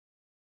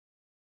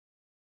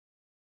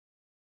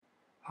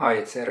Hi,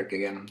 it's Eric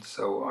again.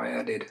 So I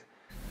added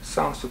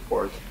sound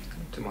support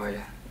to my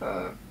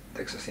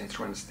Texas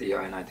Instruments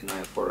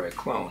TI-99 for a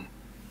clone.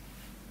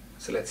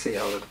 So let's see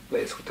how that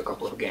plays with a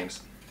couple of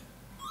games.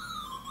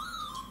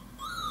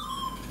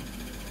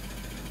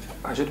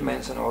 I should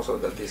mention also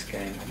that this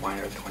game,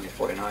 Miner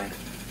 2049,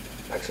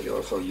 actually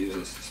also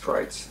uses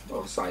sprites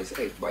of size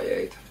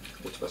 8x8,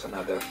 which was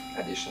another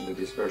addition to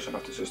this version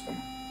of the system.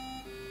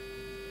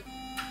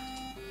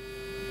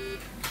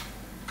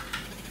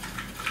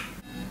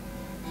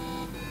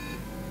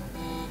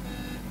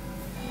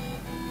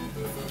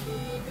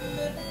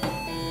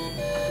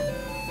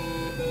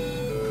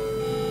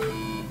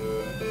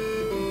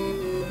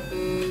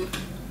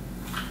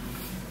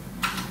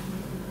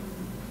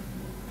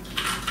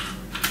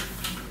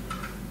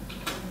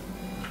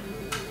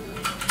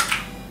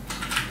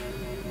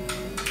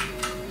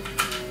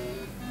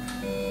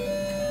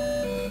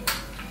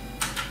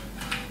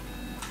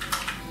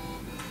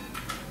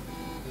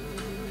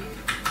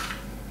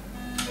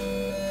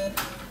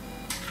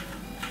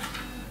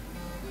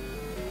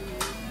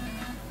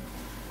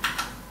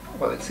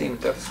 Well, it seemed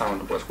that the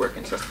sound was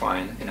working just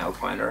fine in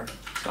Alpiner,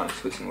 so I'm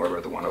switching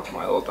over to one of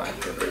my all-time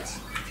favorites,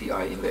 TI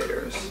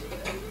Invaders.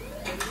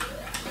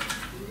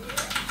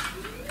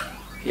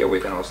 Here we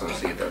can also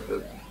see that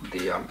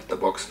the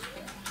box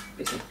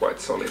isn't quite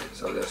solid,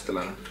 so there's still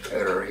an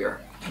error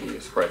here. The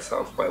sprite's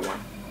off by 1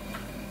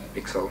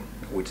 pixel,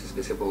 which is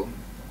visible.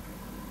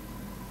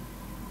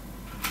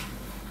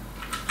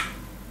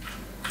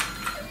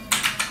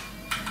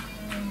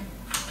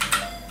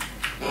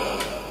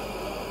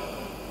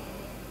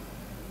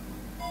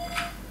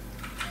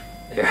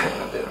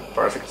 Yeah, the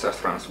parsec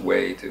just runs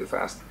way too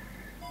fast,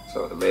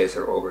 so the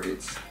laser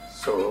overheats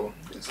so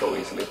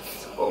easily,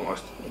 it's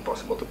almost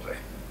impossible to play.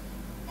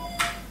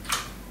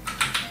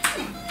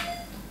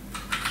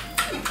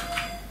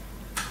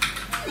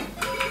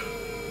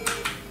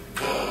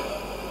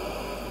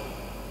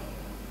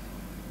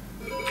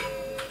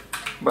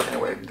 But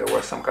anyway, there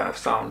was some kind of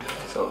sound,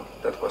 so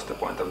that was the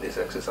point of this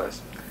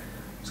exercise.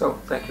 So,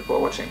 thank you for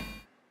watching.